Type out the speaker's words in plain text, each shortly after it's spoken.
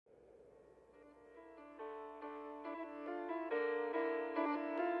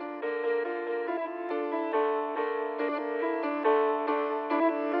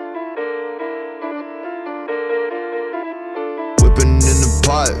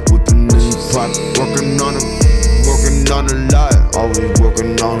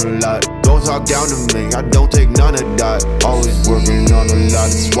on a lot. Don't talk down to me, I don't take none of that. Always working on a lot,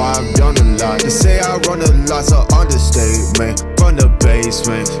 that's why I've done a lot. To say I run a lot's an understatement. From the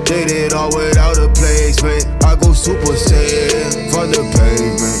basement, they did all without a placement. I go super saiyan from the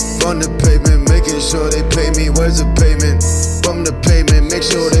pavement, making sure they pay me. Where's the payment? From the pavement, make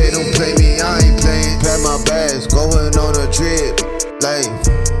sure they don't play me. I ain't playing. Pack my bags, going on a trip. Like,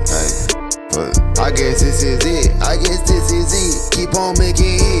 but I guess this is it. Keep on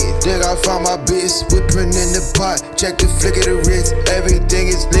making it. Think I found my bitch, whipping in the pot. Check the flick of the wrist, everything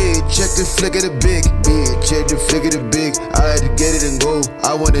is lit. Check the flick of the big, check the flick of the big. I had to get it and go.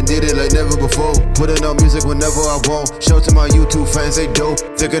 I went and did it like never before. Putting out music whenever I want. Show to my YouTube fans, they dope.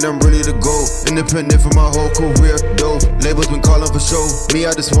 Thinking I'm ready to go. Independent for my whole career, dope. Labels been calling for show. Me,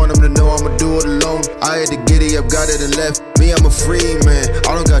 I just want them to know I'ma do it alone. I had to get it up, got it and left. Me, I'm a free man.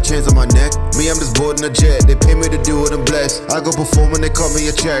 I don't got chains on my neck. Me, I'm just boarding a jet. They pay me to do it, I'm blessed. I go perform and they call me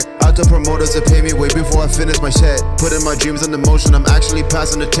a check. I tell promoters to pay me way before I finish my set. Putting my dreams into motion, I'm actually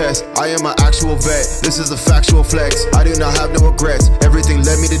passing the test. I am an actual vet, this is a factual flex. I do not have no regrets, everything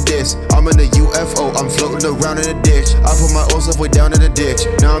led me to this. I'm in a UFO, I'm floating around in a ditch. I put my own stuff way down in the ditch.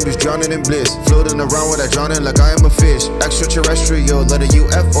 Now I'm just drowning in bliss. Floating around without drowning like I am a fish. Extraterrestrial, like a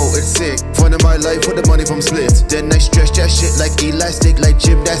UFO, it's sick. Funding my life with the money from splits. Then I stretch that shit like elastic, like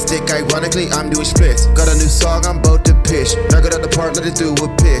gymnastic. Ironically, I'm doing splits. Got a new song I'm about to pitch. Knock it out the park, let it do a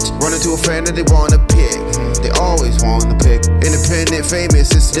pitch. Run into a fan that they wanna pick. They always wanna pick. Independent, famous,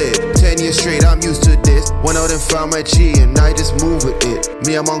 it's lit. 10 years straight, I'm used to this. Went out and found my chi and I just move with it.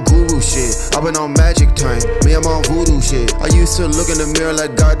 Me, I'm on guru shit. I've been on magic time. Me, I'm on voodoo shit. I used to look in the mirror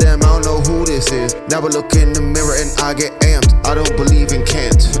like goddamn, I don't know who this is. Now I look in the mirror and I get amped. I don't believe in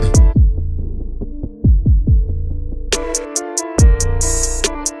can't.